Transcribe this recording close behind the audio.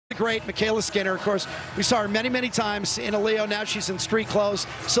great MyKayla Skinner. Of course, we saw her many, many times in a Leo. Now she's in street clothes,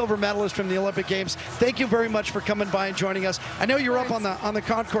 silver medalist from the Olympic Games. Thank you very much for coming by and joining us. I know you were up on the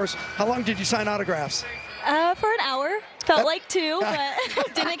concourse. How long did you sign autographs? For an hour. Felt like 2,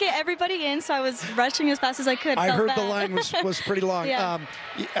 but didn't get everybody in, so I was rushing as fast as I could. I heard the line was pretty long. Yeah.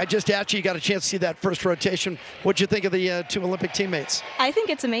 I just asked you got a chance to see that first rotation. What'd you think of the 2 Olympic teammates? I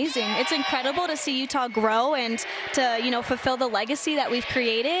think it's amazing. It's incredible to see Utah grow and to, you know, fulfill the legacy that we've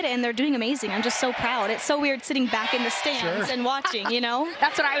created, and they're doing amazing. I'm just so proud. It's so weird sitting back in the stands and watching, you know?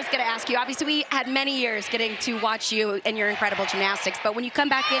 That's what I was going to ask you. Obviously, we had many years getting to watch you and your incredible gymnastics, but when you come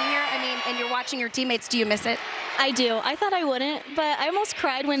back in here, I mean, and you're watching your teammates, do you miss it? I do. I thought I wouldn't, but I almost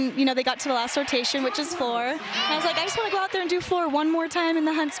cried when, you know, they got to the last rotation, which is floor. And I was like, I just want to go out there and do floor one more time in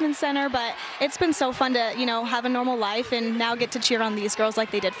the Huntsman Center, but it's been so fun to, you know, have a normal life and now get to cheer on these girls like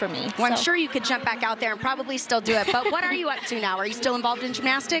they did for me. Well, I'm sure you could jump back out there and probably still do it, but what are you up to now? Are you still involved in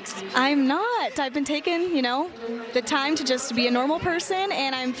gymnastics? I'm not. I've been taking, you know, the time to just be a normal person,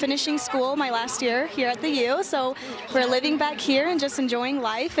 and I'm finishing school my last year here at the U, so we're living back here and just enjoying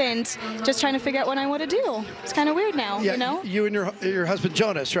life and just trying to figure out what I want to do. It's kind of weird now, you know? You and your husband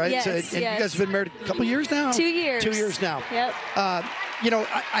Jonas, right? Yes, and you guys have been married a couple years now? 2 years. 2 years now. Yep. You know,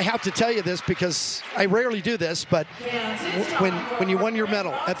 I have to tell you this because I rarely do this, but when you won your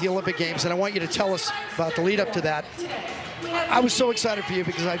medal at the Olympic Games, and I want you to tell us about the lead up to that, I was so excited for you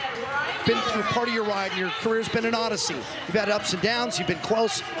because I've been through part of your ride, and your career's been an odyssey. You've had ups and downs, you've been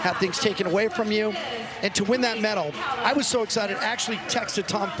close, had things taken away from you, and to win that medal, I was so excited, I actually texted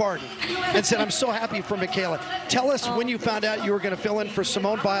Tom Borden and said, I'm so happy for MyKayla. Tell us when you found out you were going to fill in for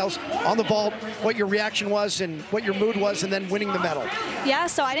Simone Biles on the vault, what your reaction was and what your mood was, and then winning the medal. Yeah,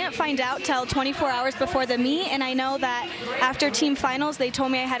 so I didn't find out till 24 hours before the meet, and I know that after team finals, they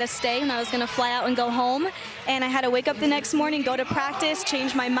told me I had to stay and I was going to fly out and go home, and I had to wake up the next morning, go to practice,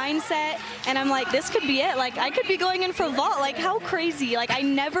 change my mindset, and I'm like, this could be it. Like, I could be going in for vault. Like, how crazy. Like, I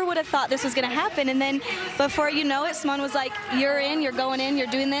never would have thought this was going to happen, and then before you know it, Simone was like, you're in, you're going in, you're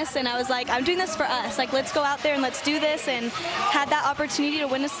doing this, and I was like, I'm doing this for us. Like, let's go out there and let's do this, and had that opportunity to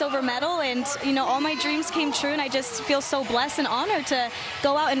win a silver medal, and, you know, all my dreams came true, and I just feel so blessed and honored to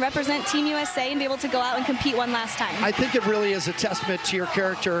go out and represent Team USA and be able to go out and compete one last time. I think it really is a testament to your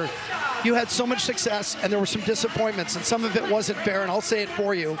character. You had so much success, and there were some disappointments, and some of it wasn't fair, and I'll say it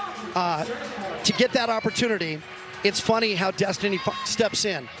for you. To get that opportunity, it's funny how destiny steps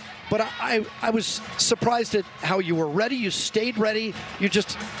in. But I was surprised at how you were ready. You stayed ready. You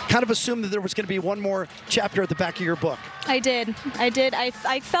just kind of assumed that there was going to be one more chapter at the back of your book. I did.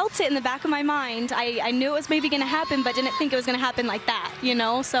 I felt it in the back of my mind. I knew it was maybe going to happen, but didn't think it was going to happen like that, you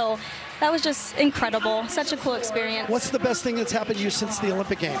know? So that was just incredible. Such a cool experience. What's the best thing that's happened to you since the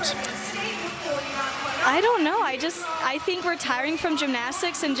Olympic Games? I don't know. I think retiring from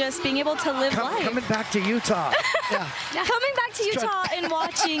gymnastics and just being able to live life. Coming back to Utah. Yeah. Coming back to Utah and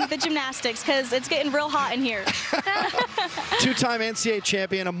watching the gymnastics, because it's getting real hot in here. Two-time NCAA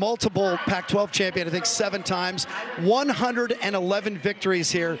champion, a multiple Pac-12 champion, I think 7 times, 111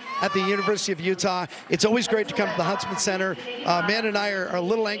 victories here at the University of Utah. It's always great to come to the Huntsman Center. Man and I are a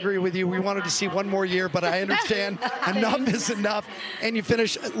little angry with you. We wanted to see one more year, but I understand enough is enough. And you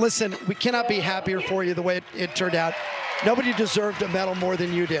finish. Listen, we cannot be happier for you the way it turned out. Nobody deserved a medal more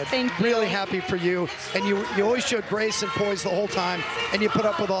than you did. Thank you. Really happy for you. And you always showed grace and poise the whole time, and you put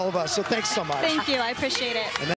up with all of us. So thanks so much. Thank you. I appreciate it.